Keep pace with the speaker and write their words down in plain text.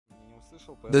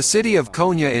The city of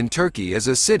Konya in Turkey is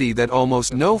a city that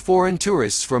almost no foreign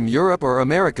tourists from Europe or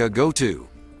America go to.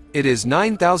 It is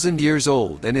 9,000 years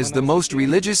old and is the most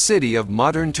religious city of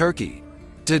modern Turkey.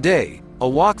 Today, a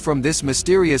walk from this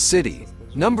mysterious city,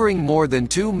 numbering more than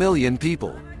 2 million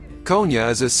people. Konya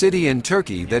is a city in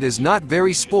Turkey that is not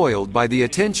very spoiled by the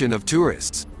attention of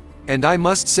tourists. And I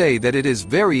must say that it is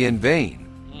very in vain.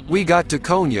 We got to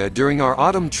Konya during our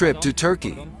autumn trip to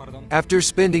Turkey. After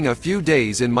spending a few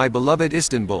days in my beloved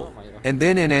Istanbul, and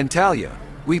then in Antalya,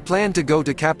 we planned to go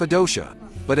to Cappadocia,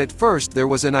 but at first there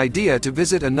was an idea to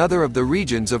visit another of the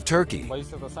regions of Turkey.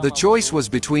 The choice was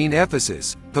between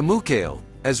Ephesus, Pamukkale,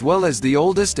 as well as the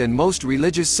oldest and most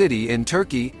religious city in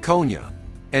Turkey, Konya.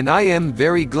 And I am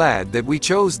very glad that we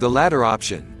chose the latter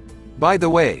option. By the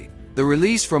way, the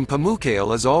release from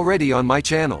Pamukkale is already on my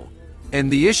channel. And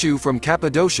the issue from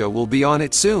Cappadocia will be on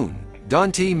it soon.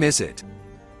 Don't miss it.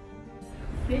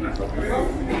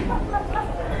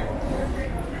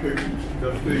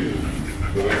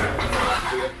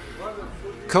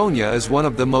 Konya is one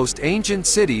of the most ancient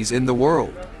cities in the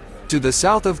world. To the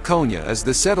south of Konya is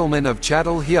the settlement of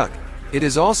Çatalhöyük. It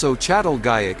is also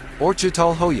Çatalhöyük, or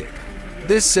Çatalhöyük.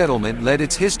 This settlement led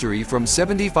its history from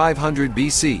 7500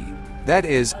 BC, that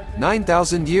is,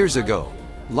 9,000 years ago.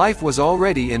 Life was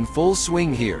already in full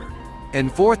swing here. And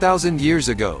 4,000 years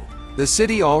ago, the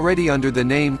city already under the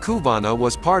name Kuvana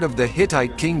was part of the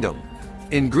Hittite kingdom.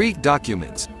 In Greek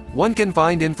documents, one can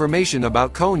find information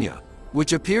about Konya,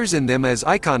 which appears in them as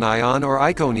Ikonion or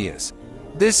Iconius.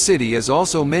 This city is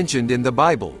also mentioned in the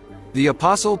Bible. The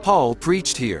Apostle Paul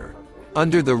preached here.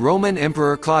 Under the Roman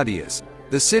Emperor Claudius,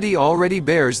 the city already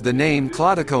bears the name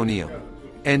Claudiconium.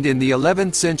 And in the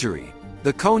 11th century,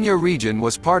 the Konya region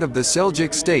was part of the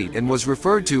Seljuk state and was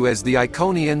referred to as the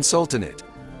Iconian Sultanate.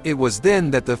 It was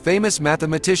then that the famous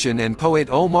mathematician and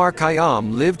poet Omar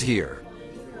Khayyam lived here.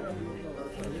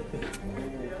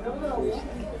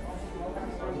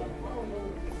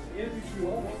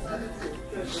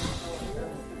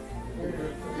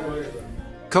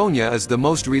 Konya is the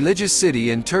most religious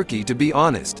city in Turkey, to be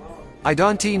honest. I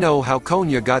don't know how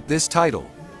Konya got this title.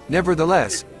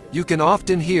 Nevertheless, you can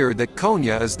often hear that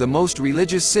Konya is the most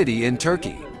religious city in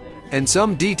Turkey. And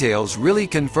some details really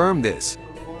confirm this.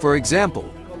 For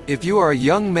example, if you are a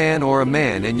young man or a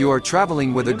man and you are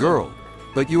traveling with a girl,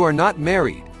 but you are not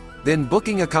married, then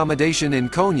booking accommodation in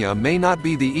Konya may not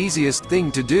be the easiest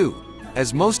thing to do,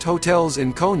 as most hotels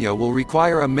in Konya will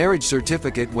require a marriage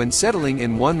certificate when settling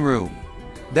in one room.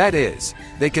 That is,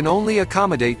 they can only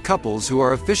accommodate couples who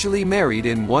are officially married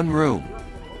in one room.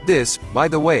 This, by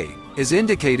the way, is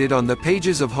indicated on the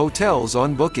pages of hotels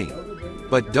on Booking.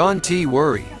 But don't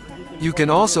worry. You can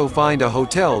also find a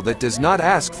hotel that does not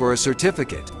ask for a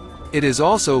certificate. It is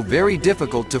also very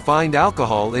difficult to find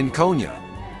alcohol in Konya.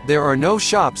 There are no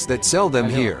shops that sell them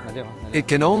here. It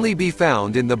can only be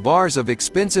found in the bars of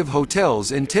expensive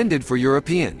hotels intended for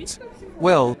Europeans.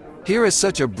 Well, here is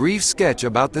such a brief sketch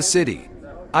about the city.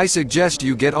 I suggest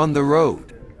you get on the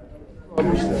road.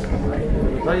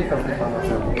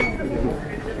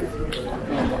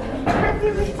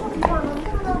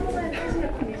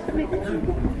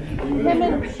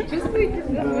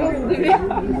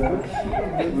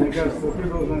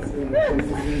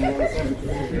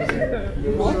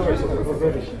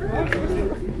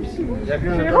 Я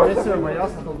говорю, это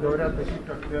боялся, тут говорят, такие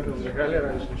как ты сжигали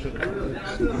раньше,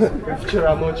 как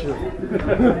вчера ночью.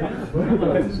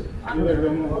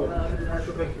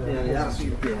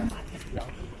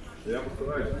 Я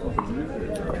постараюсь.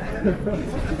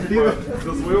 Ты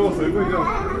за своего сына.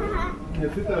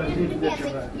 Нет, ты там не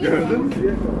где-то.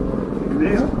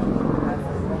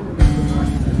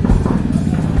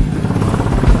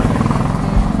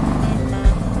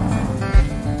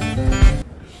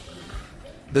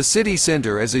 The city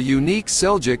center is a unique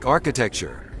Seljuk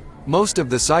architecture. Most of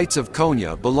the sites of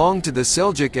Konya belong to the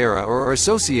Seljuk era or are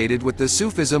associated with the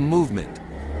Sufism movement.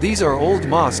 These are old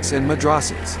mosques and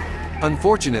madrasas.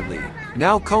 Unfortunately,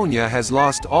 now Konya has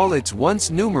lost all its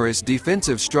once numerous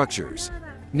defensive structures.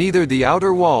 Neither the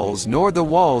outer walls nor the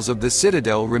walls of the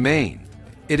citadel remain.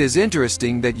 It is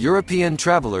interesting that European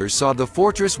travelers saw the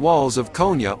fortress walls of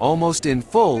Konya almost in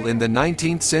full in the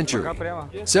 19th century.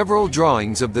 Several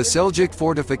drawings of the Seljuk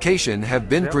fortification have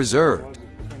been preserved.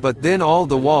 But then all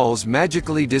the walls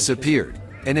magically disappeared,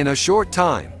 and in a short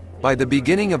time, by the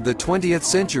beginning of the 20th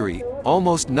century,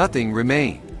 almost nothing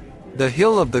remained. The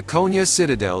hill of the Konya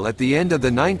citadel at the end of the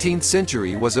 19th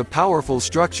century was a powerful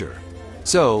structure.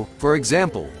 So, for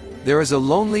example, there is a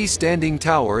lonely standing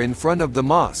tower in front of the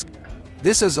mosque.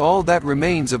 This is all that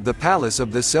remains of the palace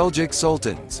of the Seljuk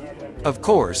sultans. Of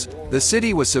course, the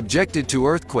city was subjected to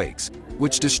earthquakes,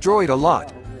 which destroyed a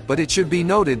lot, but it should be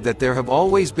noted that there have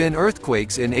always been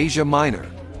earthquakes in Asia Minor.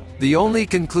 The only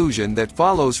conclusion that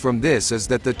follows from this is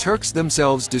that the Turks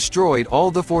themselves destroyed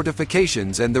all the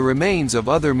fortifications and the remains of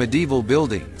other medieval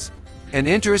buildings. An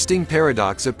interesting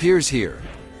paradox appears here.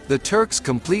 The Turks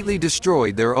completely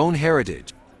destroyed their own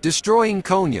heritage, destroying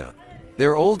Konya,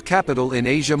 their old capital in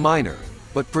Asia Minor,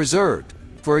 but preserved,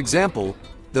 for example,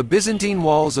 the Byzantine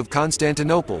walls of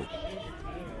Constantinople.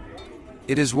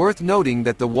 It is worth noting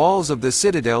that the walls of the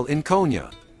citadel in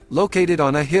Konya, located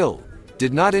on a hill,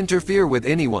 did not interfere with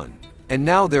anyone, and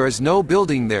now there is no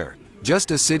building there,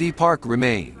 just a city park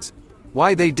remains.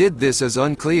 Why they did this is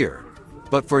unclear.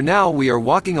 But for now we are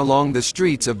walking along the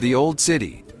streets of the old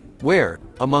city, where,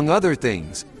 among other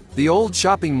things, the old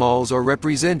shopping malls are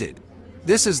represented.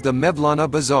 This is the Mevlana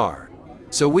Bazaar.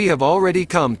 So we have already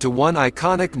come to one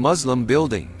iconic Muslim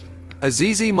building.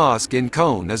 Azizi Mosque in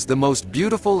Konya is the most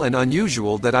beautiful and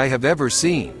unusual that I have ever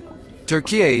seen.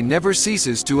 Turkey never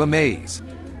ceases to amaze.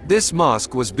 This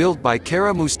mosque was built by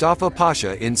Kara Mustafa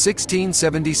Pasha in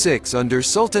 1676 under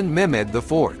Sultan Mehmed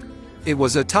IV. It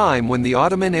was a time when the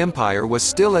Ottoman Empire was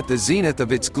still at the zenith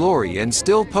of its glory and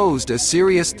still posed a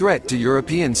serious threat to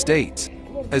European states.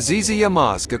 Aziziya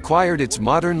Mosque acquired its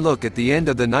modern look at the end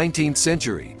of the 19th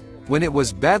century, when it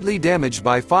was badly damaged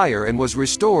by fire and was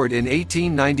restored in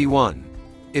 1891.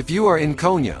 If you are in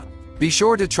Konya, be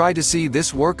sure to try to see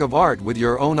this work of art with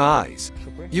your own eyes.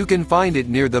 You can find it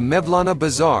near the Mevlana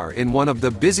Bazaar in one of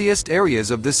the busiest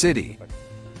areas of the city.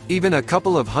 Even a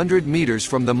couple of 100 meters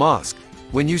from the mosque,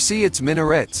 when you see its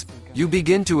minarets, you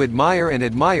begin to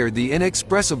admire the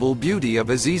inexpressible beauty of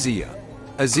Aziziya.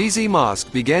 Azizi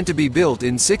Mosque began to be built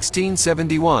in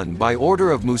 1671 by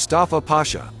order of Mustafa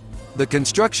Pasha. The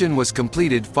construction was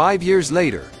completed 5 years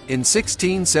later, in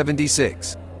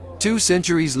 1676. 2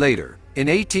 centuries later, in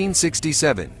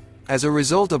 1867, as a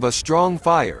result of a strong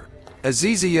fire,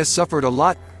 Aziziya suffered a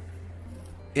lot.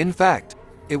 In fact,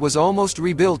 it was almost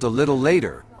rebuilt a little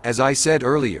later, as I said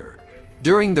earlier.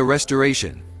 During the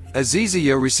restoration,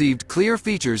 Aziziya received clear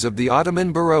features of the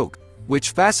Ottoman Baroque,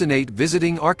 which fascinate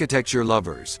visiting architecture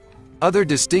lovers. Other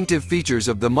distinctive features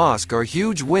of the mosque are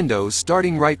huge windows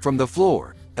starting right from the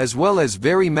floor, as well as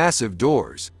very massive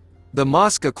doors. The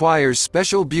mosque acquires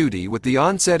special beauty with the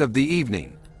onset of the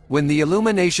evening, when the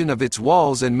illumination of its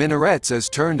walls and minarets is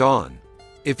turned on.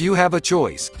 If you have a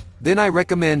choice, then I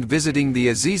recommend visiting the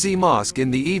Azizi Mosque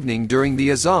in the evening during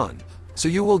the Azan, so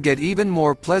you will get even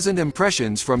more pleasant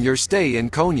impressions from your stay in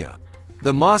Konya.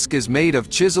 The mosque is made of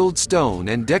chiseled stone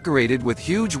and decorated with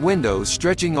huge windows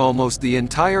stretching almost the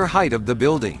entire height of the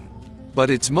building. But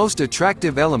its most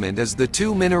attractive element is the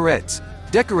 2 minarets,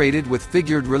 decorated with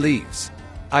figured reliefs.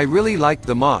 I really like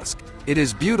the mosque. It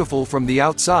is beautiful from the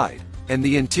outside, and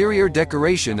the interior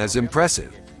decoration is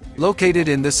impressive. Located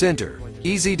in the center,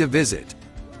 easy to visit.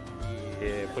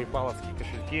 PayPal-овские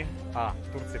кошельки.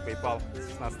 В Турции PayPal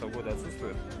с 2016 года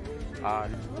отсутствует.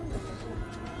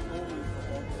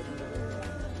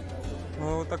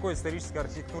 Ну, такой исторической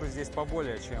архитектуры здесь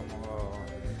поболее, чем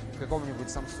в каком-нибудь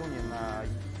Самсуне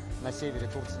на севере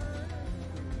Турции.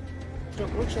 Что,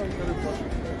 круче Анкары тоже?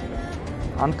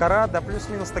 Анкара, да,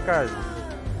 плюс-минус такая же.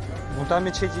 Ну, там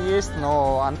мечети есть,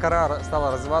 но Анкара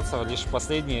стала развиваться лишь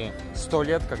последние 100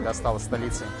 лет, когда стала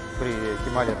столицей при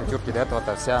Кемале Ататюрке. До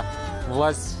этого-то вся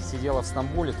власть сидела в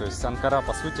Стамбуле, то есть Анкара,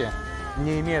 по сути,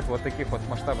 не имеет вот таких вот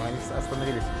масштабов. Они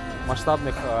остановились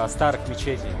масштабных старых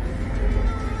мечетей.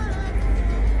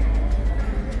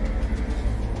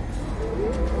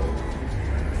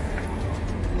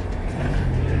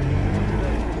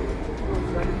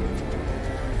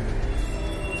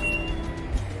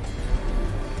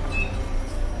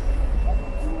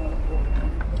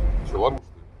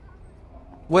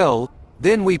 Well,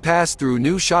 then we pass through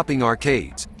new shopping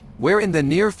arcades, where in the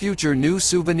near future new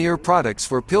souvenir products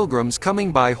for pilgrims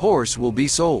coming by horse will be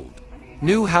sold.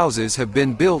 New houses have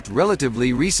been built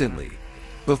relatively recently.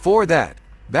 Before that,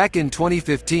 back in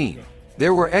 2015,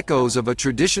 there were echoes of a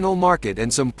traditional market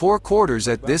and some poor quarters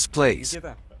at this place.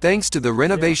 Thanks to the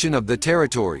renovation of the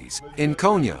territories, in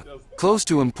Konya, close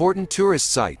to important tourist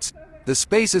sites, the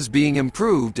space is being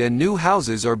improved and new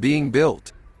houses are being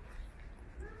built.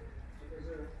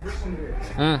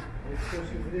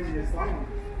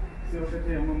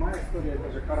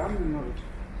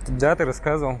 Да, ты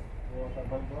рассказывал.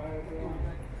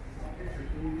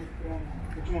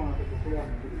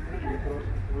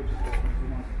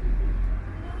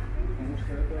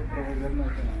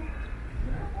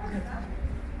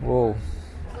 Воу.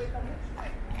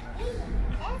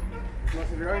 У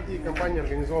нас какие компании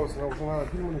организовываются, нам уже надо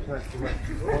фильмы начинать снимать.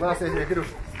 У нас, я говорю,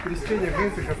 пересечение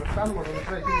границы Казахстана, можно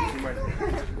начинать фильмы снимать.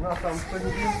 У нас там что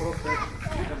не фильм, просто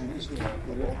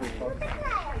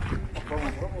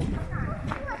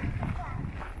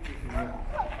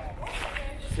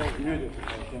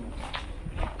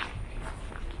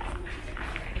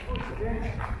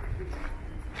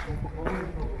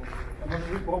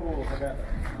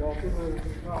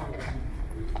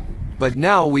But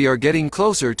now we are getting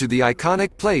closer to the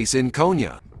iconic place in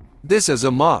Konya. This is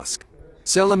a mosque.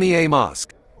 Selimiye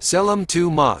Mosque. Selim II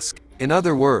Mosque. In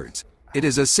other words, it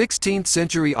is a 16th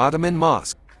century Ottoman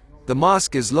mosque. The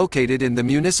mosque is located in the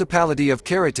municipality of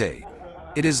Karatay.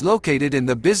 It is located in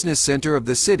the business center of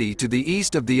the city to the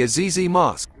east of the Azizi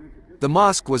Mosque. The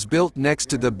mosque was built next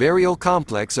to the burial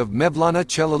complex of Mevlana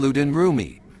Jalalettin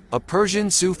Rumi, a Persian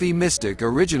Sufi mystic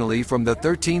originally from the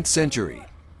 13th century.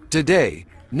 Today,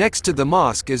 next to the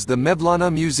mosque is the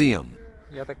Mevlana Museum.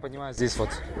 Я так понимаю, здесь вот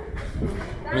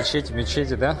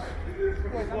мечети, да?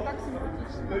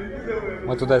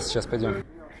 Мы туда сейчас пойдем.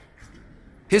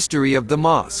 History of the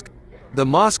mosque. The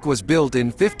mosque was built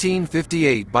in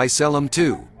 1558 by Selim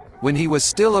II, when he was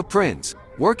still a prince,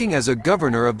 working as a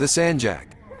governor of the Sanjak.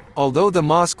 Although the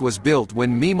mosque was built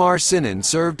when Mimar Sinan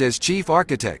served as chief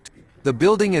architect, the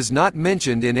building is not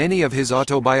mentioned in any of his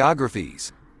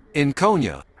autobiographies. In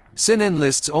Konya, Sinan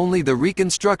lists only the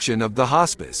reconstruction of the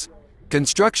hospice.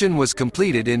 Construction was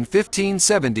completed in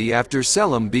 1570 after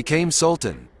Selim became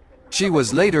sultan. She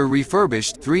was later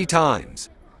refurbished 3 times.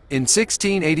 In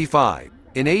 1685,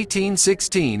 in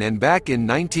 1816 and back in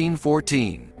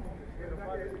 1914.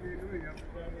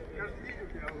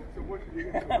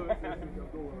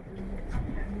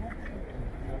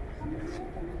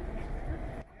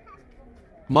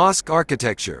 Mosque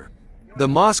architecture. The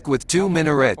mosque with 2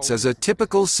 minarets is a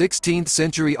typical 16th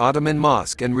century Ottoman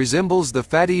mosque and resembles the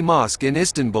Fatih Mosque in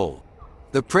Istanbul.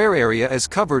 The prayer area is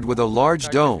covered with a large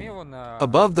dome.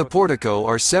 Above the portico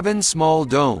are 7 small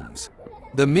domes.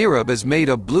 The mihrab is made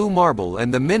of blue marble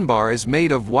and the minbar is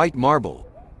made of white marble.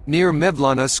 Near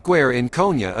Mevlana Square in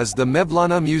Konya is the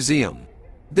Mevlana Museum.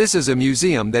 This is a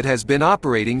museum that has been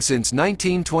operating since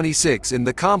 1926 in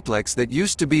the complex that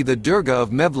used to be the Durga of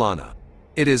Mevlana.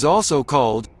 It is also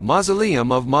called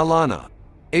Mausoleum of Mevlana.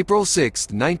 April 6,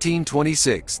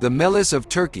 1926, the Meclis of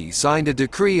Turkey signed a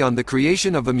decree on the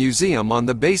creation of a museum on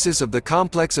the basis of the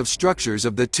complex of structures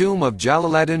of the tomb of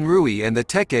Jalalettin Rumi and the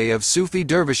tekke of Sufi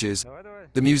dervishes.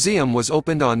 The museum was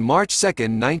opened on March 2,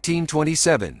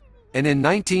 1927, and in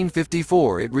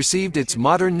 1954 it received its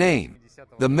modern name,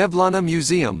 the Mevlana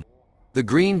Museum. The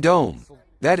Green Dome,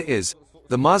 that is,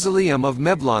 the Mausoleum of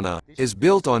Mevlana, is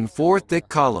built on 4 thick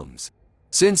columns.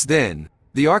 Since then,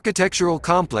 the architectural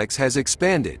complex has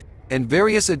expanded, and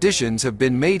various additions have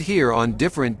been made here on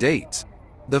different dates.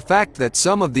 The fact that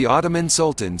some of the Ottoman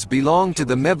sultans belonged to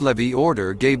the Mevlevi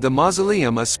order gave the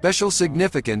mausoleum a special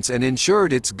significance and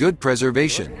ensured its good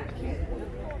preservation.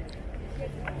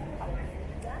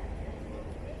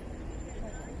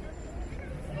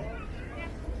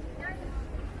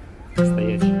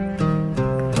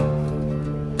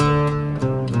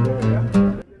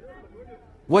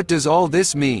 What does all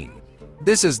this mean?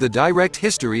 This is the direct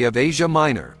history of Asia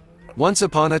Minor. Once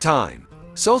upon a time,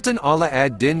 Sultan Ala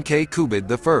ad-Din K. Kubid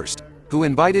I, who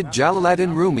invited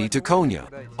Jalalettin Rumi to Konya,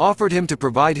 offered him to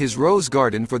provide his rose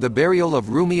garden for the burial of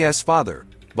Rumi's father,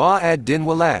 Ba ad-Din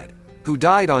Walad, who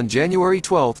died on January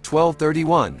 12,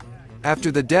 1231,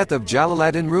 after the death of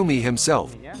Jalalettin Rumi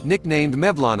himself, nicknamed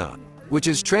Mevlana, which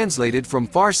is translated from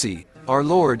Farsi, Our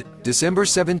Lord. December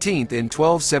 17 in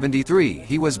 1273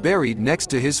 he was buried next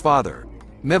to his father.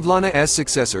 Mevlana's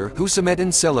successor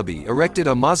Hüsamettin Çelebi erected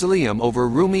a mausoleum over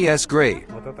Rumi's grave.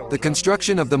 The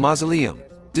construction of the mausoleum,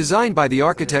 designed by the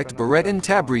architect Barettin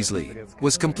Tabrizli,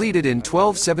 was completed in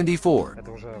 1274.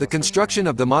 The construction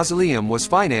of the mausoleum was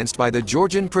financed by the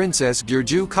Georgian princess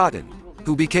Gürcü Katan,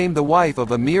 who became the wife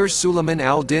of Emir Suleiman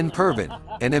al-Din Pervin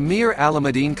and Emir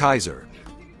Alameddin Kaiser.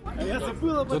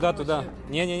 Туда.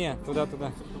 Не, туда.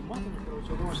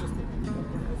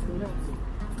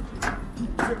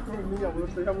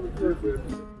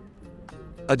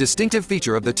 A distinctive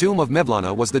feature of the tomb of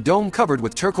Mevlana was the dome covered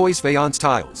with turquoise faience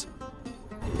tiles.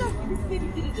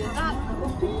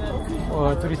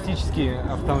 Туристический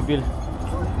автомобиль.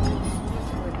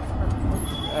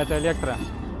 Это электро.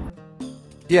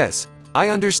 Yes, I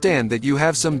understand that you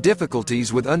have some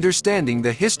difficulties with understanding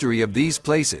the history of these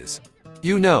places.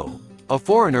 You know, a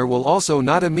foreigner will also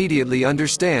not immediately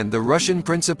understand the Russian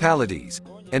principalities,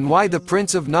 and why the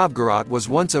Prince of Novgorod was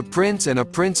once a prince and a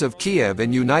Prince of Kiev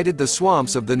and united the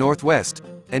swamps of the northwest,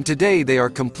 and today they are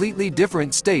completely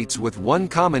different states with one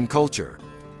common culture.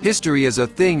 History is a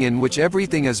thing in which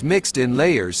everything is mixed in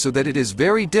layers so that it is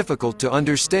very difficult to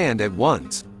understand at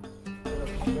once.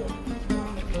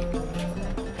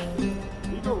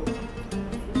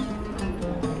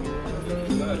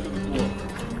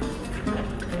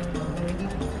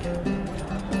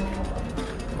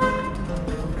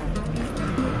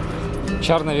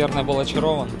 Чар, наверное, был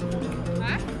очарован.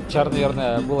 Чар,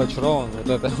 наверное, был очарован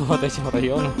вот этим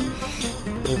районом.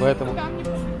 И поэтому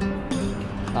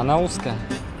она узкая.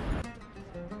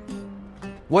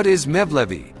 What is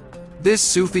Mevlevi? This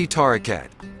Sufi tariqat.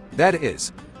 That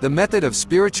is, the method of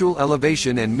spiritual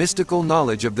elevation and mystical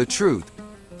knowledge of the truth,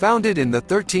 founded in the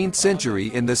 13th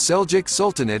century in the Seljuk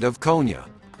Sultanate of Konya.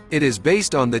 It is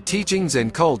based on the teachings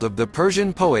and cult of the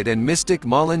Persian poet and mystic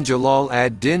Mevlana Jalalettin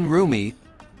ad-Din Rumi.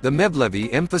 The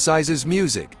Mevlevi emphasizes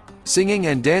music, singing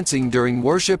and dancing during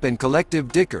worship and collective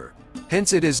dhikr,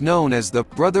 hence it is known as the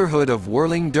Brotherhood of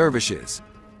Whirling Dervishes.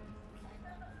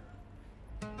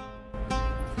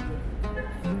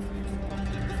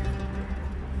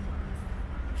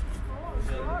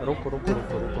 Руку.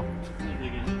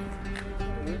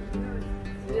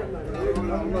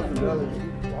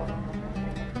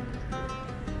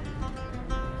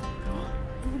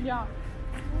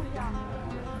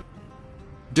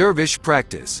 Dervish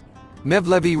practice.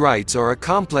 Mevlevi rites are a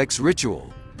complex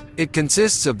ritual. It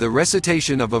consists of the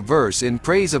recitation of a verse in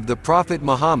praise of the Prophet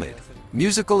Muhammad,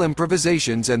 musical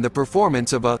improvisations and the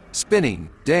performance of a spinning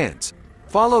dance,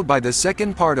 followed by the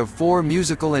second part of 4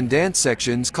 musical and dance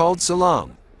sections called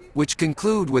salam, which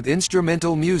conclude with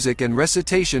instrumental music and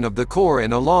recitation of the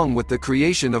Quran along with the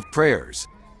creation of prayers.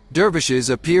 Dervishes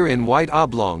appear in white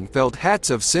oblong felt hats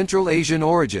of Central Asian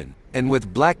origin, and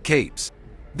with black capes.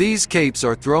 These capes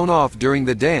are thrown off during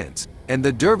the dance, and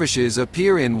the dervishes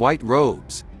appear in white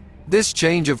robes. This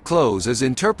change of clothes is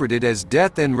interpreted as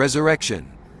death and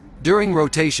resurrection. During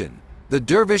rotation, the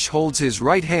dervish holds his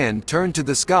right hand turned to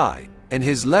the sky, and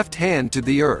his left hand to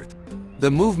the earth.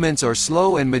 The movements are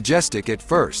slow and majestic at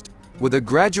first, with a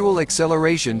gradual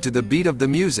acceleration to the beat of the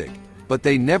music, but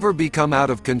they never become out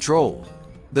of control.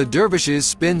 The dervishes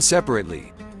spin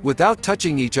separately, without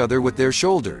touching each other with their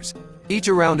shoulders, each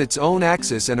around its own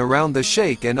axis and around the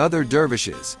sheikh and other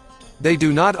dervishes. They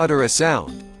do not utter a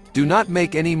sound, do not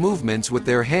make any movements with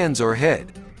their hands or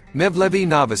head. Mevlevi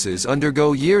novices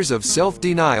undergo years of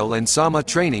self-denial and sama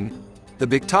training. The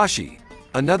Bektashi,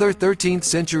 another 13th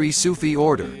century Sufi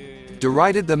order,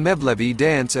 derided the Mevlevi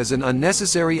dance as an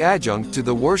unnecessary adjunct to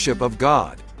the worship of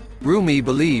God. Rumi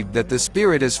believed that the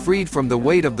spirit is freed from the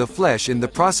weight of the flesh in the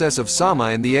process of sama,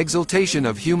 and the exaltation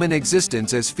of human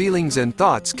existence as feelings and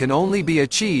thoughts can only be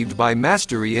achieved by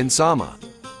mastery in sama.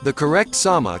 The correct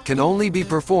sama can only be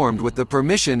performed with the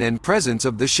permission and presence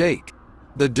of the sheikh.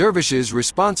 The dervishes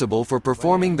responsible for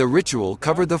performing the ritual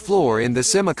cover the floor in the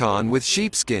semakan with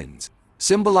sheepskins,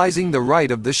 symbolizing the right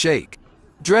of the sheikh.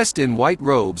 Dressed in white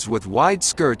robes with wide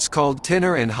skirts called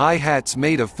tenor and high hats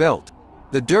made of felt,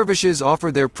 the dervishes offer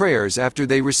their prayers after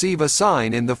they receive a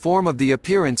sign in the form of the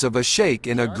appearance of a sheikh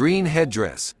in a green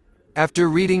headdress. After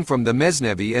reading from the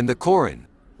Mevlevi and the Quran,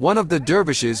 one of the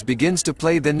dervishes begins to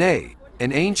play the ney,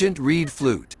 an ancient reed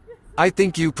flute. I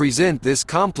think you present this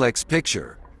complex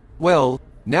picture. Well,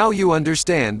 now you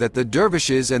understand that the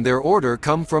dervishes and their order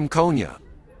come from Konya.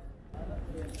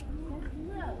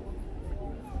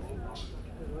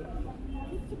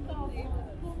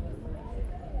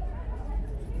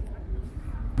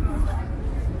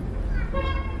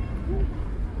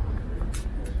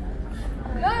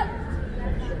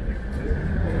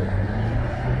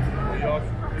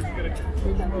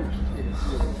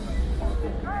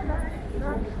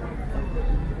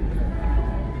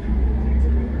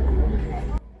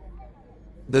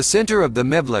 The center of the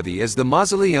Mevlevi is the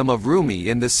mausoleum of Rumi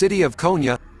in the city of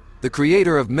Konya. The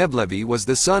creator of Mevlevi was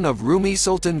the son of Rumi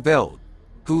Sultan Veld,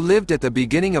 who lived at the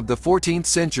beginning of the 14th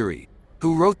century,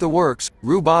 who wrote the works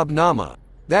Rubab Nama,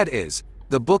 that is,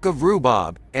 the Book of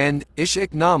Rubab, and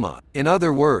Ishq Nama, in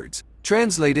other words,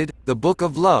 translated, the Book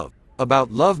of Love,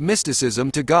 about love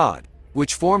mysticism to God,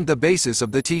 which formed the basis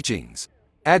of the teachings.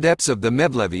 Adepts of the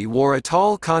Mevlevi wore a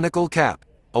tall conical cap,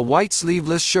 a white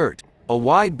sleeveless shirt, a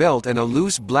wide belt and a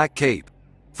loose black cape.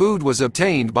 Food was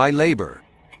obtained by labor.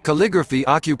 Calligraphy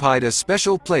occupied a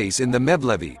special place in the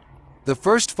Mevlevi. The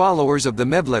first followers of the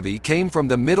Mevlevi came from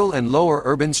the middle and lower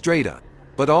urban strata,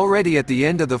 but already at the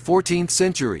end of the 14th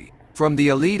century, from the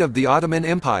elite of the Ottoman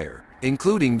Empire,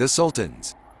 including the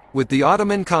sultans. With the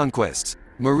Ottoman conquests,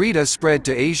 Merida spread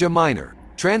to Asia Minor,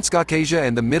 Transcaucasia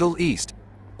and the Middle East.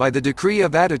 By the decree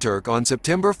of Ataturk on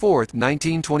September 4,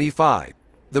 1925,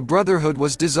 the Brotherhood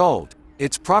was dissolved,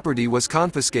 its property was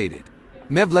confiscated.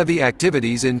 Mevlevi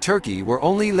activities in Turkey were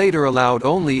only later allowed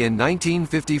only in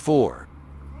 1954.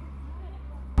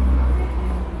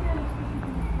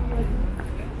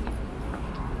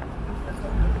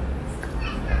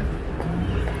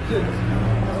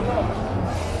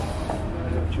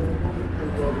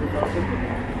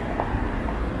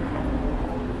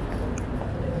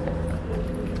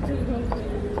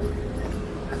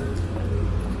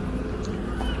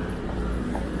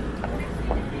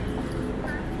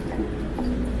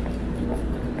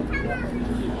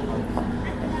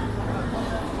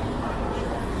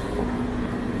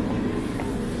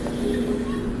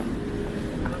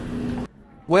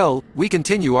 Well, we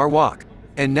continue our walk.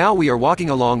 And now we are walking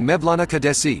along Mevlana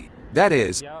Caddesi, that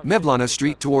is, Mevlana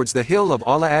Street towards the hill of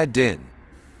Ala ad-Din.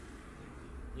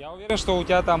 Я уверен, что у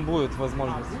тебя там будет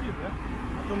возможность.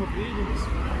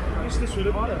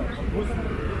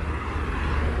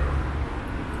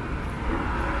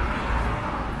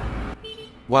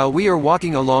 While we are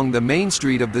walking along the main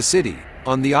street of the city,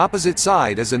 on the opposite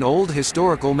side is an old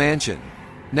historical mansion.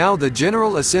 Now the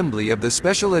General Assembly of the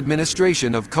Special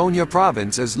Administration of Konya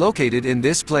Province is located in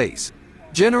this place.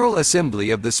 General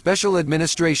Assembly of the Special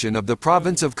Administration of the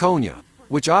Province of Konya,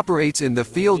 which operates in the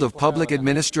field of public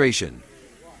administration.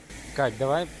 Кать,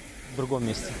 давай в другом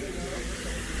месте.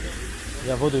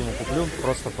 Я воду ему куплю,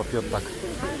 просто попьет так.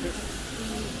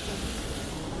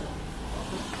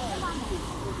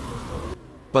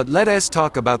 But let us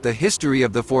talk about the history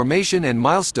of the formation and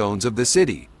milestones of the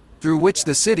city, through which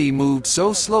the city moved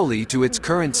so slowly to its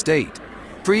current state.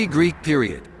 Pre-Greek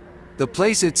period. The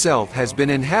place itself has been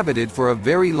inhabited for a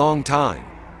very long time.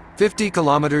 50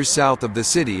 kilometers south of the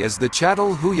city is the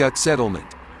Chattal Huyuk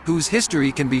settlement, whose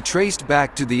history can be traced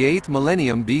back to the 8th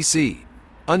millennium BC.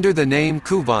 Under the name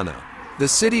Kuvana, the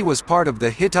city was part of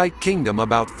the Hittite kingdom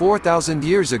about 4,000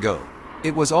 years ago.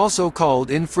 It was also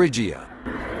called in Phrygia.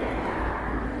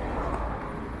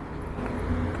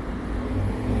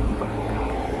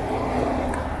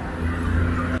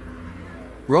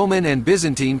 Roman and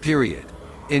Byzantine period.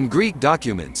 In Greek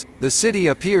documents, the city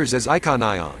appears as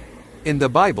Ikonion. In the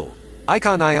Bible,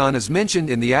 Ikonion is mentioned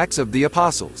in the Acts of the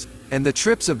Apostles, and the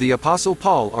trips of the Apostle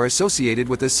Paul are associated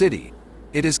with the city.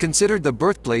 It is considered the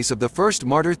birthplace of the first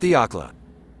martyr Theocla.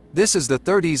 This is the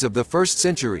 30s of the 1st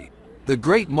century. The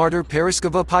great martyr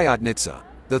Paraskeva Pyatnitsa,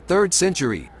 the 3rd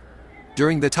century.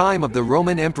 During the time of the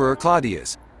Roman Emperor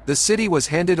Claudius, the city was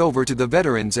handed over to the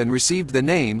veterans and received the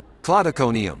name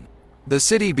Claudiconium. The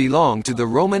city belonged to the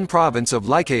Roman province of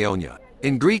Lycaonia.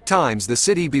 In Greek times the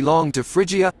city belonged to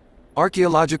Phrygia.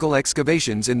 Archaeological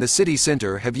excavations in the city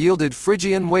center have yielded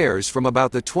Phrygian wares from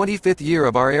about the 25th year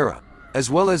of our era,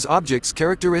 as well as objects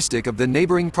characteristic of the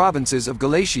neighboring provinces of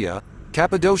Galatia,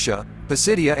 Cappadocia,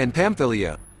 Pisidia and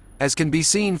Pamphylia. As can be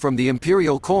seen from the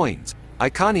imperial coins,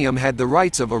 Iconium had the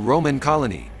rights of a Roman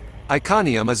colony.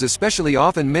 Iconium is especially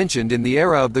often mentioned in the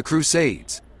era of the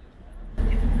Crusades.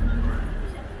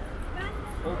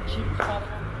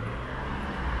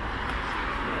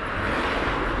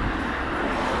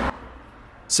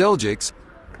 Seljuks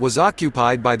was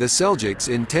occupied by the Seljuks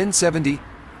in 1070.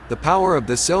 The power of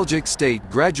the Seljuk state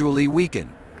gradually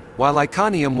weakened. While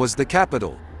Iconium was the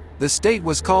capital, the state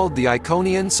was called the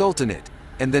Iconian Sultanate,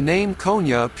 and the name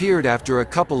Konya appeared after a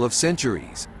couple of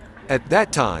centuries. At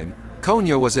that time,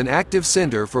 Konya was an active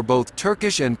center for both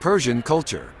Turkish and Persian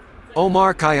culture.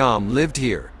 Omar Khayyam lived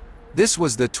here. This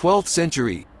was the 12th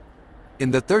century.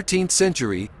 In the 13th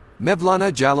century,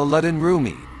 Mevlana Jalalettin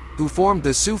Rumi, who formed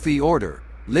the Sufi order,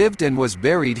 lived and was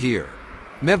buried here.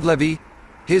 Mevlevi,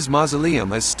 his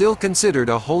mausoleum is still considered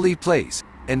a holy place,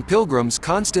 and pilgrims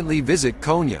constantly visit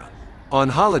Konya. On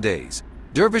holidays,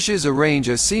 dervishes arrange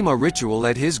a sema ritual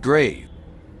at his grave.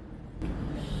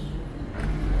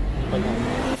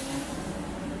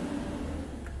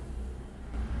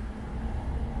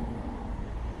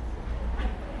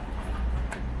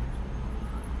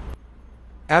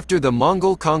 After the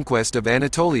Mongol conquest of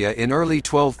Anatolia in early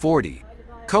 1240,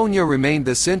 Konya remained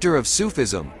the center of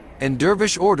Sufism, and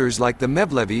dervish orders like the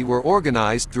Mevlevi were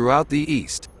organized throughout the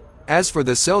east. As for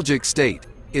the Seljuk state,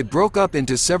 it broke up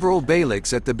into several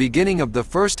beyliks at the beginning of the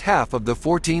first half of the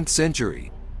 14th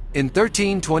century. In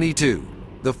 1322,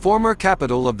 the former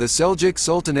capital of the Seljuk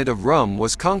Sultanate of Rum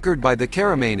was conquered by the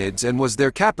Karamanids and was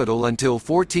their capital until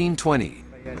 1420.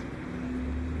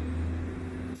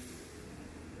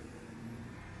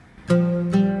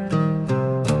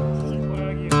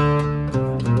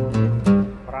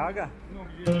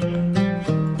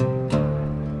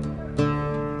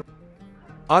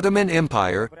 Ottoman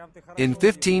Empire. In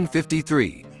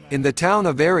 1553, in the town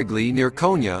of Aragli near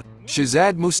Konya,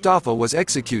 Shahzad Mustafa was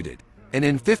executed, and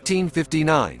in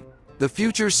 1559, the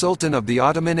future Sultan of the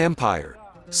Ottoman Empire,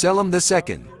 Selim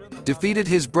II, defeated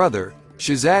his brother,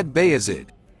 Shahzad Bayezid,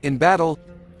 in battle.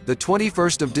 The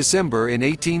 21st of December in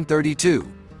 1832,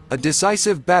 a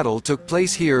decisive battle took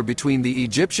place here between the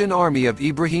Egyptian army of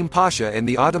Ibrahim Pasha and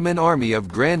the Ottoman army of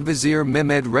Grand Vizier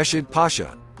Mehmed Reshid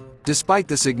Pasha. Despite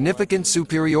the significant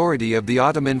superiority of the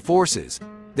Ottoman forces,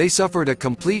 they suffered a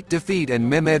complete defeat and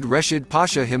Mehmed Reşid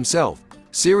Pasha himself,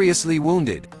 seriously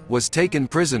wounded, was taken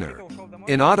prisoner.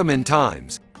 In Ottoman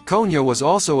times, Konya was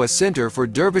also a center for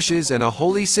dervishes and a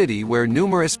holy city where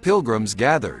numerous pilgrims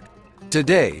gathered.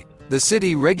 Today, the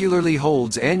city regularly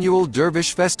holds annual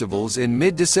dervish festivals in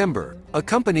mid-December,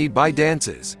 accompanied by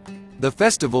dances. The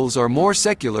festivals are more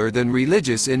secular than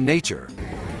religious in nature.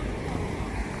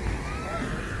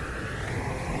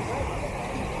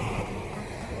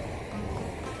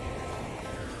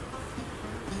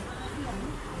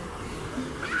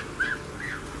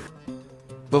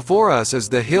 Before us is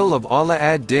the hill of Ala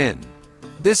ad-Din.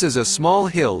 This is a small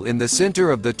hill in the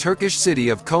center of the Turkish city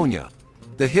of Konya.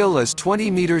 The hill is 20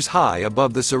 meters high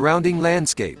above the surrounding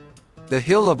landscape. The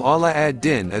hill of Ala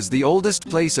ad-Din is the oldest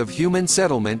place of human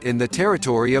settlement in the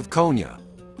territory of Konya.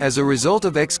 As a result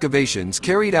of excavations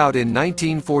carried out in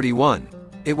 1941,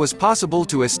 it was possible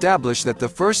to establish that the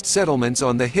first settlements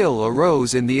on the hill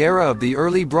arose in the era of the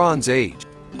early Bronze Age,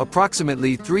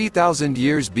 approximately 3,000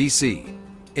 years BC.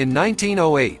 In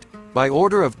 1908, by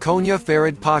order of Konya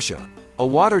Ferid Pasha, a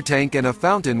water tank and a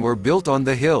fountain were built on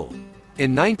the hill.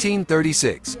 In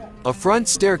 1936, a front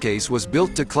staircase was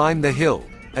built to climb the hill,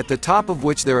 at the top of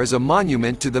which there is a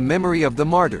monument to the memory of the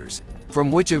martyrs,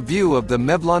 from which a view of the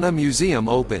Mevlana Museum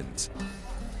opens.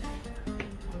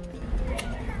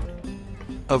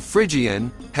 Of Phrygian,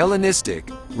 Hellenistic,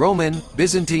 Roman,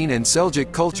 Byzantine and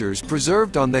Seljuk cultures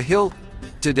preserved on the hill.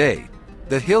 Today,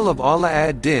 the hill of Ala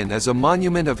ad-Din is a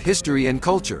monument of history and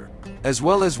culture, as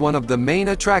well as one of the main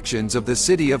attractions of the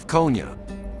city of Konya.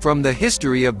 From the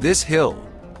history of this hill,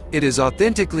 it is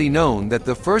authentically known that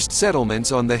the first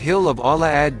settlements on the hill of Ala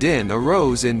ad-Din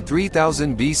arose in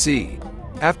 3000 BC.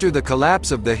 After the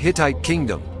collapse of the Hittite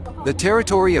kingdom, the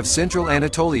territory of central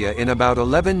Anatolia in about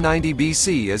 1190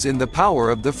 BC is in the power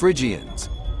of the Phrygians.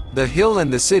 The hill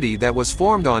and the city that was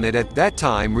formed on it at that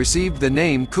time received the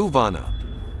name Kuvana.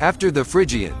 After the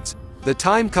Phrygians, the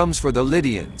time comes for the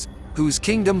Lydians, whose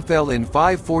kingdom fell in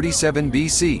 547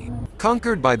 BC,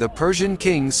 conquered by the Persian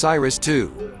king Cyrus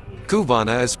II.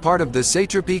 Kuvana is part of the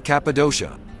satrapy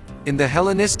Cappadocia. In the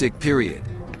Hellenistic period,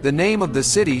 the name of the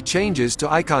city changes to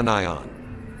Iconion.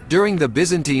 During the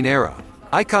Byzantine era,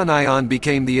 Iconion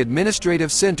became the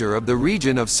administrative center of the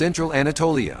region of central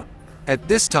Anatolia. At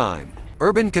this time,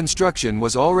 urban construction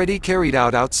was already carried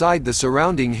out outside the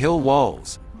surrounding hill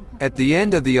walls. At the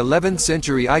end of the 11th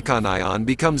century, Iconion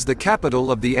becomes the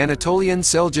capital of the Anatolian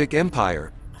Seljuk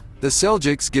Empire. The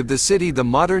Seljuks give the city the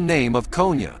modern name of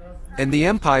Konya, and the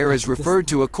empire is referred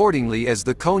to accordingly as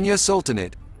the Konya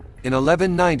Sultanate. In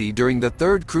 1190, during the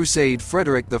Third Crusade,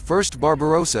 Frederick I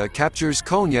Barbarossa captures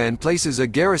Konya and places a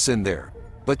garrison there,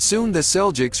 but soon the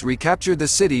Seljuks recapture the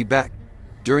city back.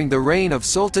 During the reign of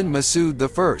Sultan Masud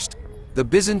I, the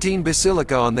Byzantine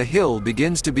basilica on the hill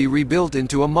begins to be rebuilt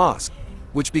into a mosque,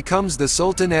 which becomes the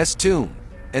Sultan's tomb,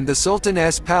 and the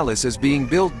Sultan's palace is being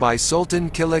built by Sultan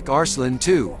Kilik Arslan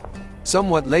II.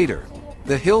 Somewhat later,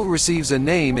 the hill receives a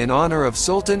name in honor of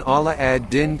Sultan Ala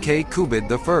ad-Din K.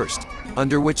 Kubid I,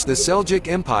 under which the Seljuk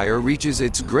Empire reaches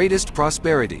its greatest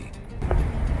prosperity.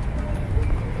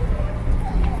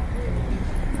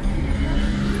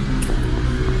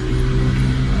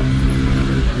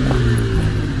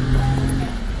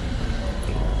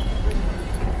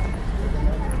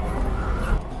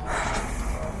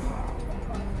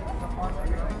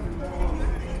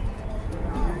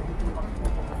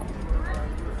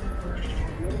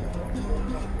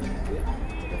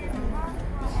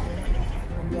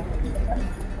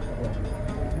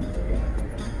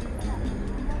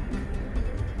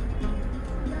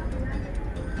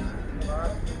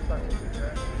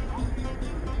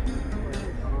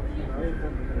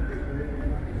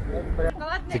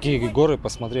 Такие горы,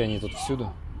 посмотри, они тут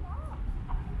всюду.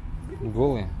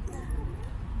 Голые.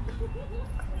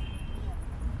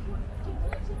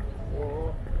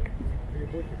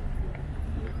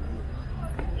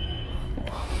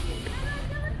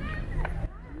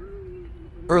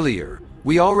 Earlier,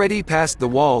 we already passed the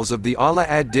walls of the Ala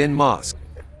ad-Din Mosque,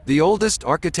 the oldest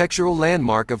architectural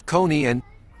landmark of Konya, and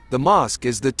the mosque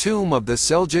is the tomb of the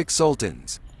Seljuk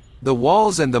sultans. The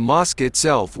walls and the mosque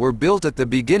itself were built at the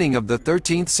beginning of the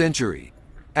 13th century.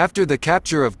 After the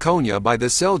capture of Konya by the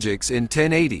Seljuks in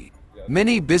 1080,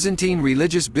 many Byzantine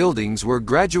religious buildings were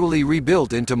gradually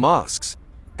rebuilt into mosques.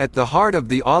 At the heart of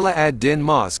the Ala ad-Din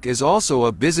Mosque is also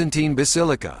a Byzantine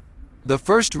basilica. The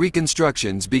first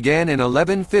reconstructions began in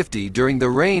 1150 during the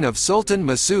reign of Sultan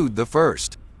Masud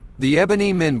I. The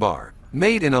ebony minbar,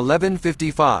 made in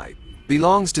 1155,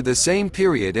 belongs to the same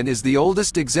period and is the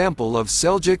oldest example of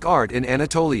Seljuk art in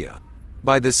Anatolia.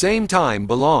 By the same time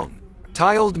belong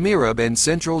tiled mihrab and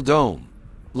central dome.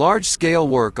 Large-scale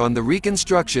work on the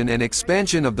reconstruction and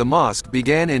expansion of the mosque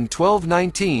began in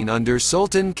 1219 under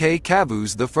Sultan K.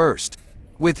 Qaboos I.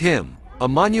 With him, a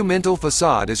monumental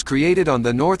facade is created on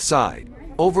the north side,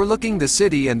 overlooking the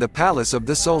city and the palace of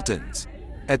the sultans.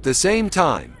 At the same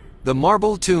time, the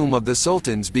marble tomb of the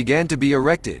sultans began to be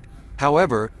erected.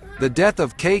 However, the death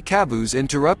of K. Qaboos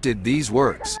interrupted these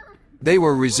works. They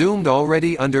were resumed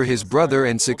already under his brother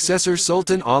and successor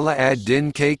Sultan Ala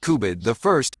ad-Din K. Qubad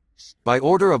I. By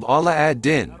order of Ala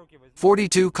ad-Din,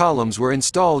 42 columns were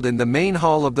installed in the main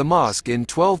hall of the mosque in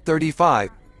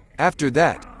 1235. After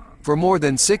that, for more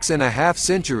than 6.5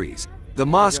 centuries, the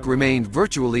mosque remained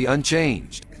virtually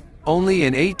unchanged. Only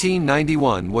in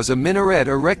 1891 was a minaret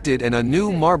erected and a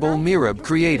new marble mihrab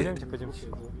created.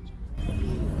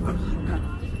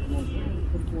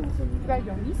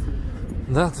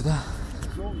 Да, туда.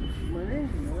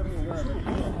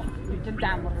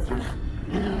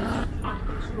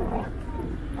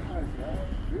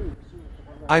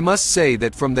 I must say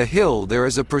that from the hill there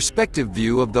is a perspective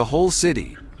view of the whole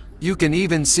city. You can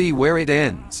even see where it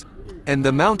ends. And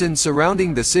the mountains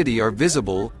surrounding the city are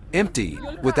visible, empty,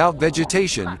 without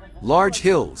vegetation, large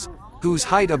hills, whose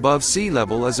height above sea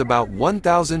level is about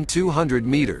 1,200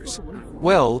 meters.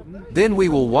 Well, then we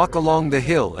will walk along the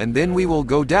hill and then we will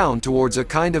go down towards a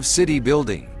kind of city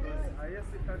building.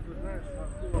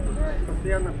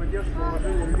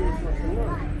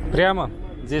 Прямо,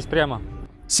 здесь прямо.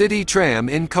 City tram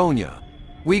in Konya.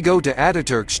 We go to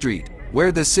Ataturk Street,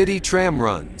 where the city tram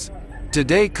runs.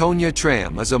 Today Konya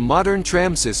tram is a modern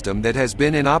tram system that has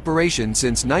been in operation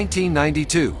since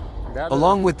 1992.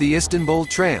 Along with the Istanbul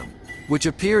tram, which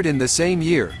appeared in the same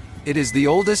year, it is the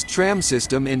oldest tram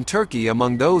system in Turkey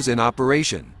among those in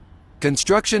operation.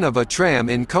 Construction of a tram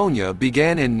in Konya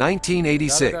began in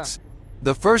 1986.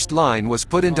 The first line was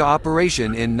put into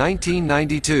operation in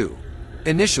 1992.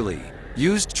 Initially,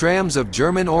 used trams of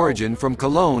German origin from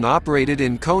Cologne operated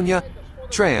in Konya.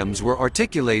 Trams were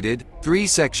articulated,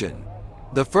 3-section.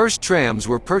 The first trams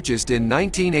were purchased in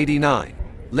 1989.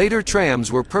 Later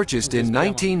trams were purchased in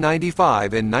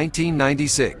 1995 and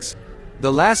 1996.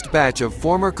 The last batch of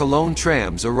former Cologne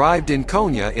trams arrived in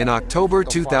Konya in October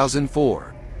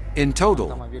 2004. In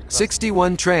total,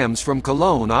 61 trams from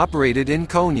Cologne operated in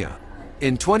Konya.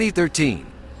 In 2013,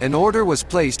 an order was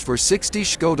placed for 60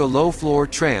 Škoda low-floor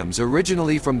trams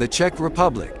originally from the Czech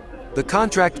Republic. The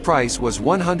contract price was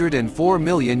 €104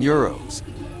 million.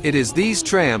 It is these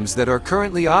trams that are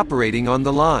currently operating on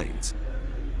the lines.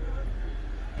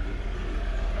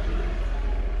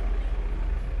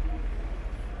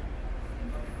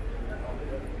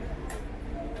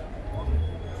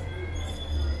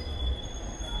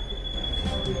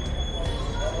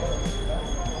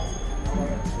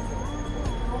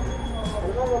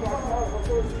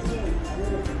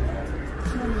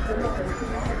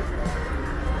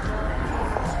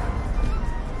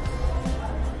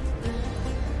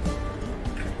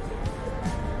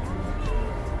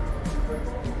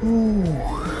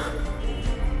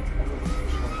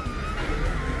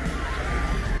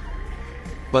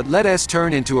 But let us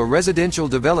turn into a residential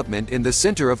development in the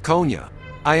center of Konya.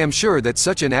 I am sure that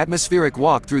such an atmospheric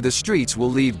walk through the streets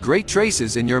will leave great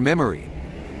traces in your memory.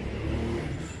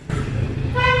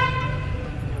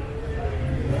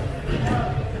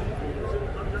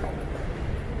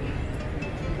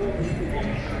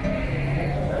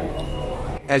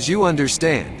 As you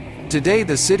understand, today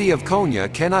the city of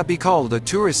Konya cannot be called a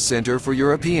tourist center for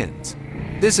Europeans.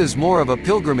 This is more of a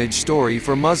pilgrimage story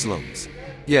for Muslims.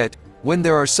 Yet, when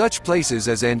there are such places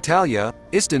as Antalya,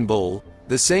 Istanbul,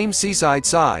 the same seaside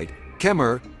side,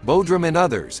 Kemer, Bodrum and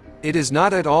others, it is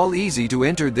not at all easy to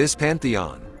enter this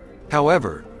pantheon.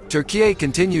 However, Turkey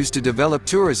continues to develop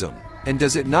tourism, and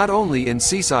does it not only in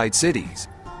seaside cities.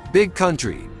 Big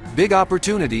country, big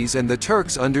opportunities, and the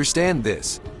Turks understand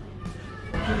this.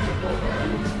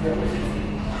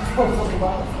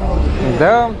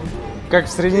 Да, как в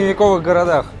средневековых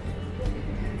городах.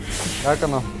 Так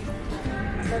оно.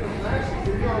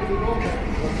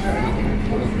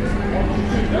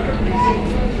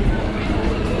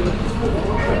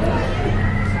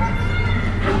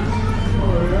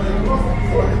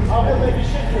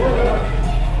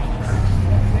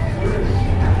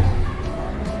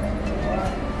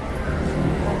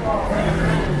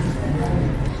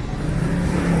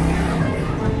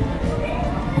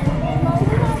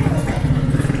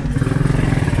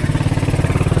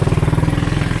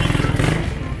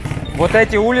 Вот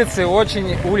эти улицы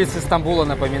очень улицы Стамбула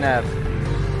напоминают.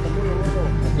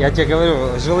 Я тебе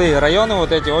говорю, жилые районы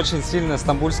вот эти очень сильно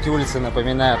стамбульские улицы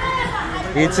напоминают.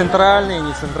 И центральные, и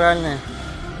не центральные.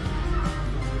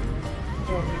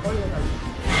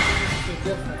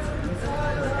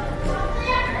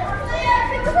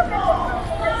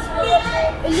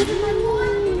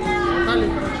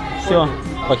 Все,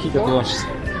 похитят его сейчас.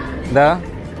 Да?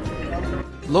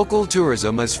 Local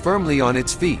tourism is firmly on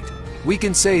its feet. We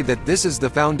can say that this is the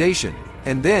foundation,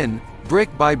 and then, brick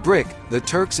by brick, the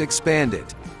Turks expand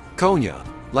it. Konya,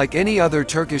 like any other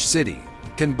Turkish city,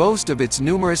 can boast of its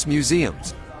numerous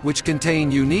museums, which contain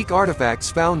unique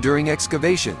artifacts found during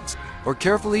excavations, or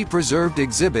carefully preserved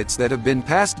exhibits that have been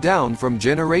passed down from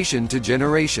generation to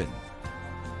generation.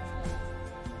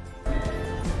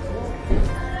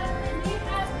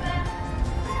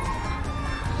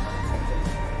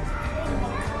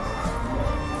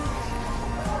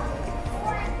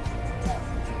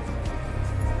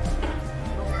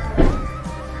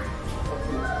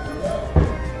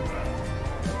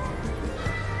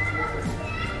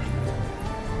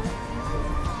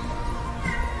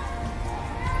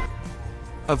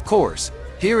 Of course,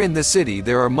 here in the city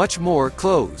there are much more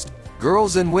closed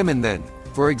girls and women than,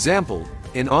 for example,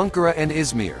 in Ankara and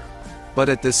Izmir. But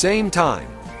at the same time,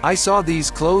 I saw these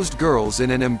closed girls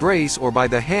in an embrace or by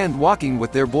the hand walking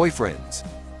with their boyfriends.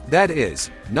 That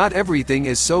is, not everything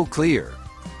is so clear.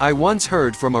 I once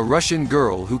heard from a Russian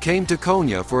girl who came to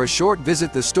Konya for a short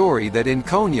visit the story that in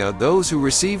Konya those who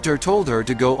received her told her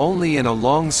to go only in a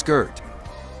long skirt.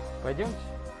 Пойдемте.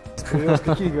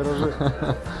 Какие гаражи?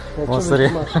 Вот, смотри.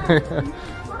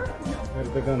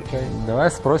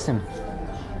 Давай спросим.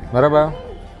 Мераба.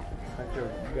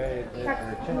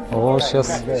 О,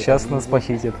 сейчас нас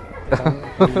похитят.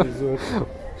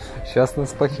 Сейчас нас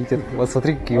похитят. Вот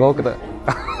смотри, какие окна.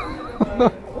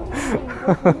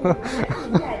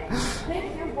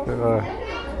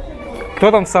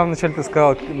 Кто там в самом начале ты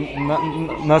сказал?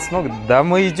 Нас много? Да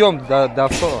мы идем, да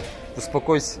что?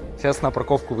 Успокойся, сейчас на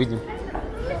парковку выйдем.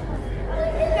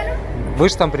 Вы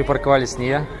же там припарковались, не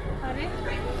я.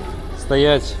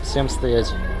 Стоять, всем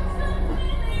стоять.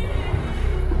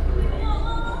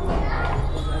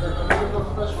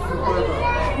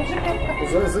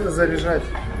 Заряжать.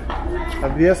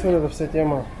 Обвес, вот эта вся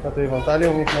тема. Это и в Анталии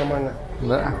у них нормально.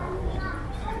 Да.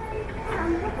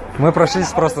 Мы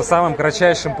прошлись просто самым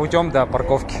кратчайшим путем до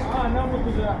парковки.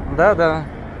 Да.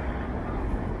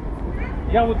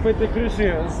 Я вот по этой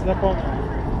крыше запомнил.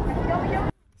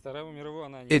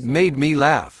 It made me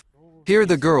laugh. Here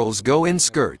the girls go in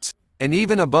skirts, and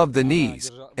even above the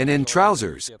knees, and in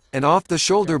trousers, and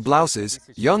off-the-shoulder blouses,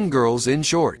 young girls in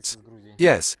shorts.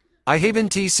 Yes, I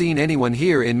haven't seen anyone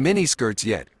here in miniskirts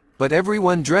yet, but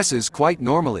everyone dresses quite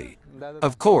normally.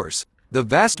 Of course, the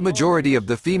vast majority of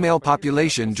the female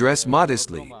population dress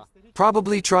modestly,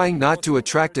 probably trying not to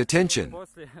attract attention.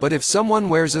 But if someone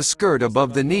wears a skirt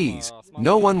above the knees,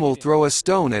 no one will throw a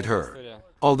stone at her.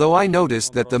 Although I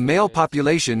noticed that the male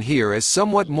population here is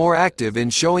somewhat more active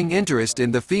in showing interest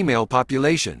in the female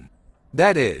population.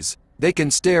 That is, they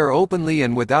can stare openly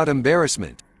and without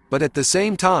embarrassment, but at the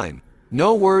same time,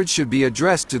 no words should be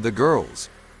addressed to the girls.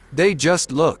 They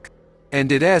just look.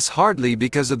 And it is hardly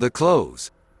because of the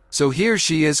clothes. So here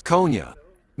she is, Konya.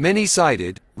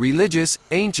 Many-sided, religious,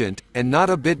 ancient, and not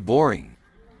a bit boring.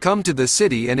 Come to the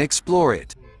city and explore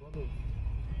it.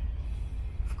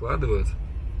 Вкладывают.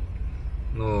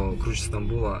 Но круче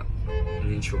Стамбула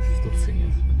ничего в Турции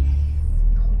нет.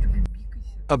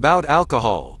 About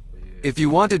alcohol. If you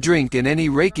want to drink in any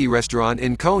Reiki restaurant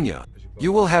in Konya,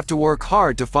 you will have to work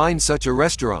hard to find such a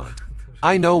restaurant.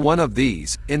 I know one of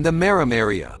these, in the Meram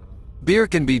area. Beer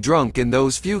can be drunk in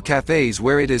those few cafes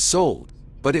where it is sold,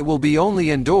 but it will be only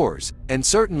indoors, and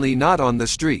certainly not on the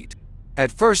street.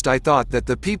 At first I thought that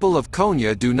the people of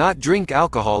Konya do not drink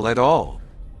alcohol at all.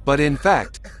 But in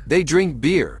fact, they drink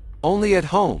beer, only at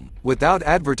home, without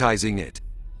advertising it.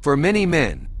 For many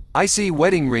men, I see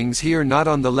wedding rings here not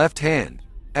on the left hand,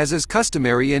 as is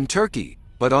customary in Turkey,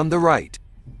 but on the right.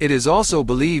 It is also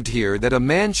believed here that a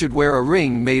man should wear a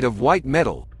ring made of white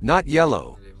metal, not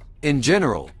yellow. In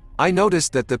general, I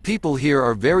noticed that the people here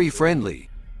are very friendly.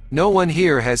 No one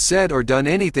here has said or done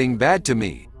anything bad to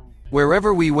me.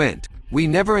 Wherever we went, we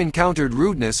never encountered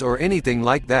rudeness or anything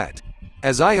like that.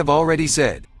 As I have already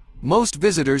said, most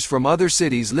visitors from other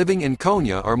cities living in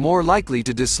Konya are more likely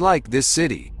to dislike this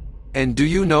city. And do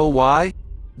you know why?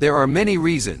 There are many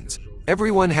reasons.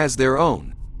 Everyone has their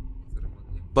own.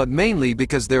 But mainly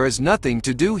because there is nothing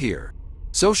to do here.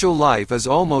 Social life is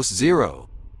almost zero.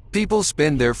 People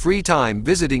spend their free time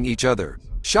visiting each other,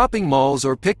 shopping malls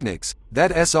or picnics,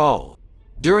 that is all.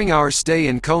 During our stay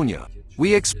in Konya,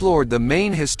 we explored the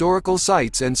main historical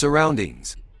sites and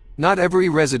surroundings. Not every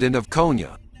resident of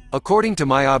Konya, according to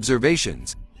my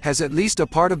observations, has at least a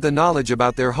part of the knowledge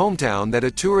about their hometown that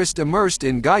a tourist immersed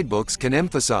in guidebooks can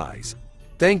emphasize.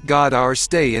 Thank God our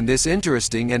stay in this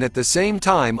interesting and at the same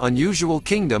time unusual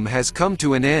kingdom has come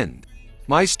to an end.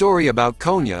 My story about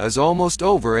Konya is almost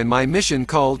over and my mission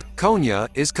called Konya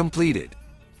is completed.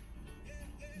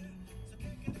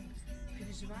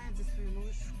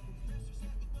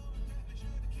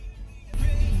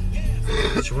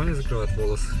 Почему они закрывают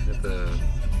волос? Это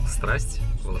страсть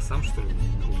к волосам, что ли,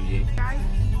 у людей?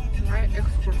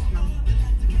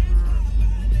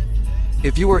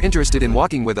 If you are interested in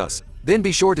walking with us, then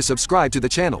be sure to subscribe to the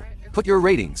channel, put your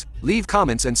ratings, leave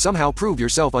comments and somehow prove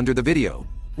yourself under the video.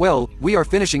 Well, we are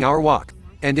finishing our walk,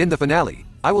 and in the finale,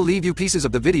 I will leave you pieces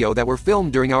of the video that were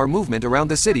filmed during our movement around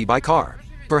the city by car.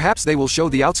 Perhaps they will show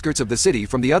the outskirts of the city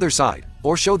from the other side,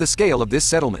 or show the scale of this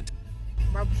settlement.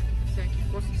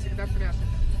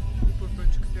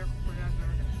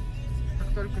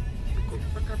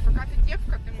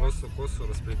 Косу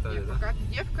расплетали, да? Пока ты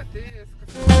девка, ты...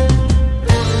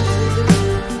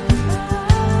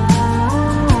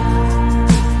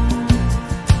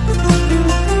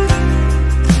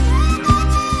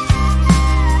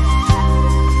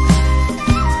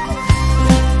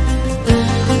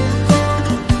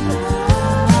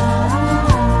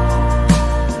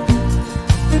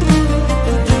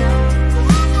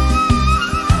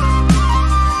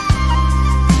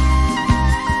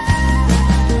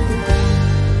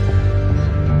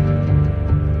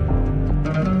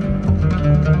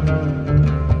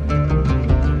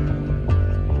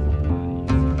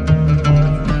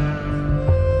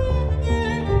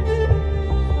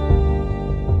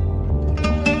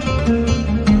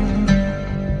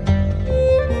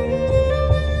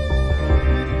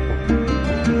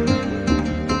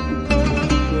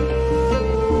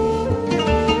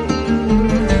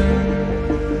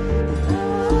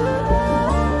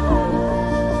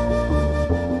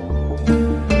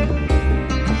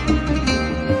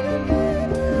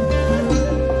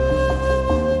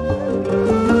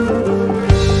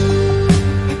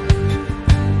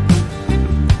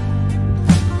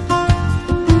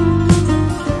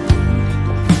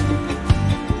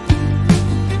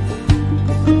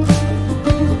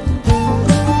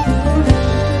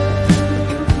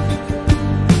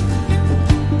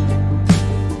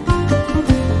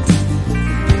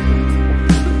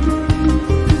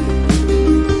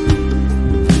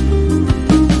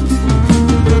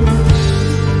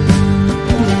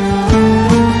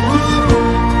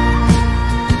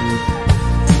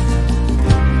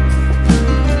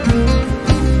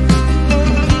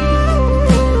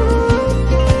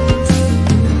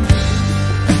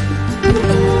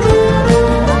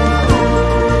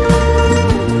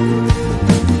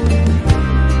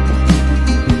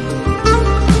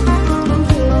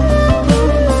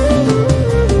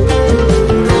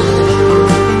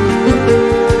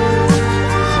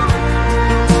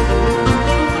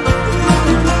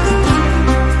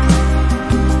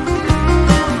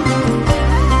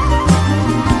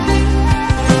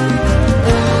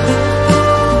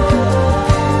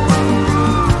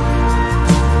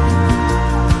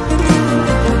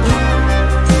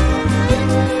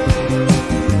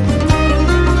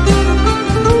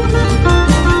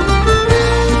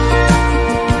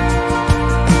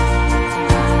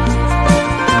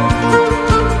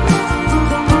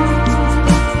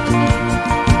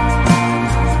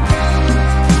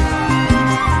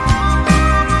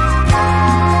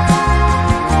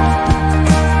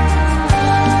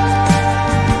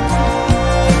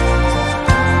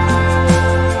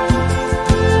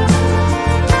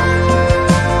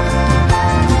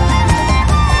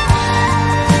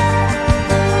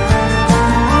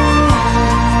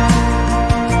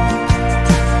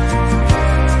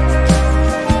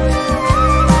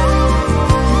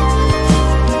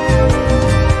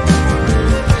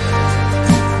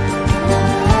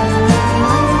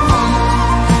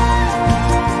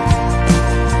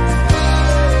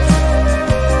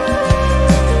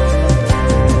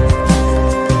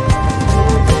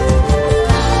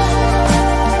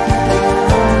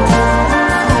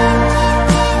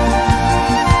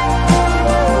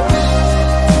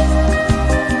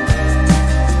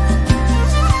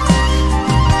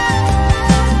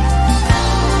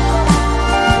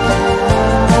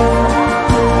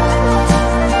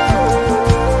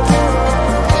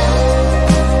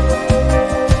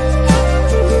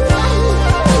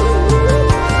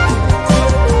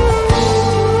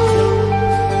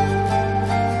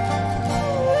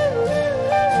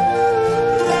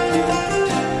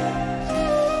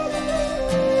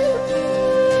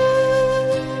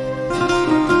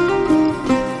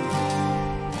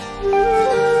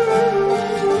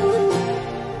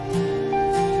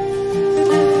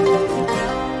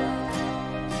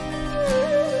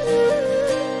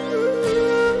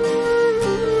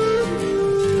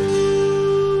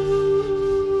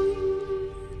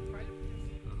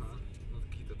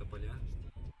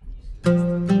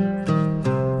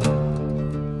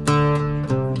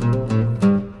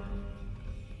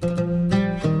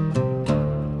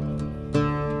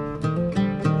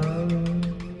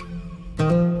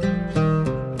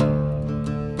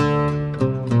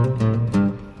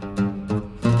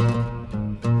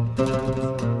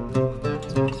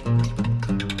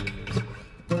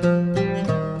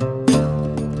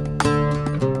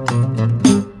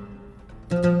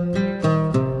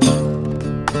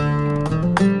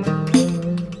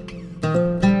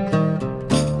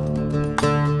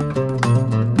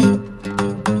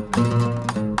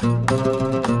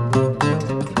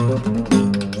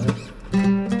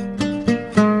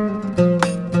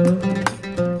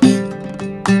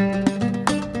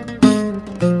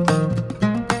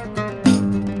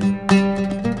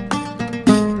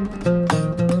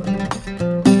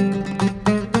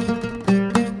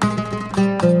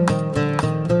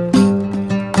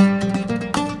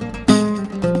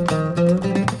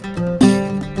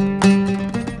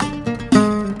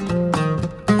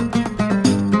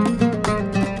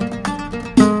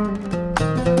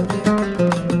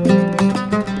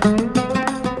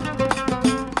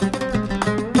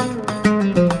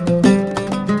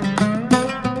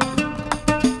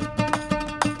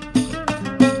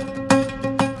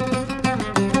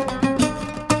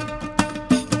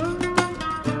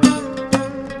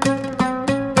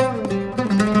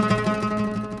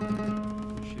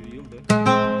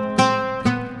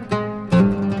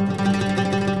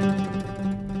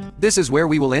 this is where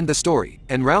we will end the story,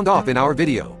 and round off in our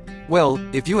video. Well,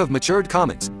 if you have matured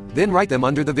comments, then write them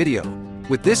under the video.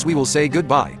 With this we will say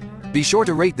goodbye. Be sure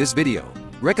to rate this video,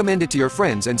 recommend it to your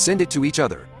friends and send it to each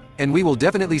other. And we will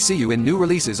definitely see you in new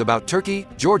releases about Turkey,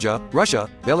 Georgia, Russia,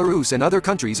 Belarus and other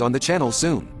countries on the channel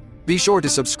soon. Be sure to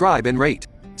subscribe and rate.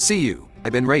 See you.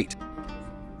 I've been rate.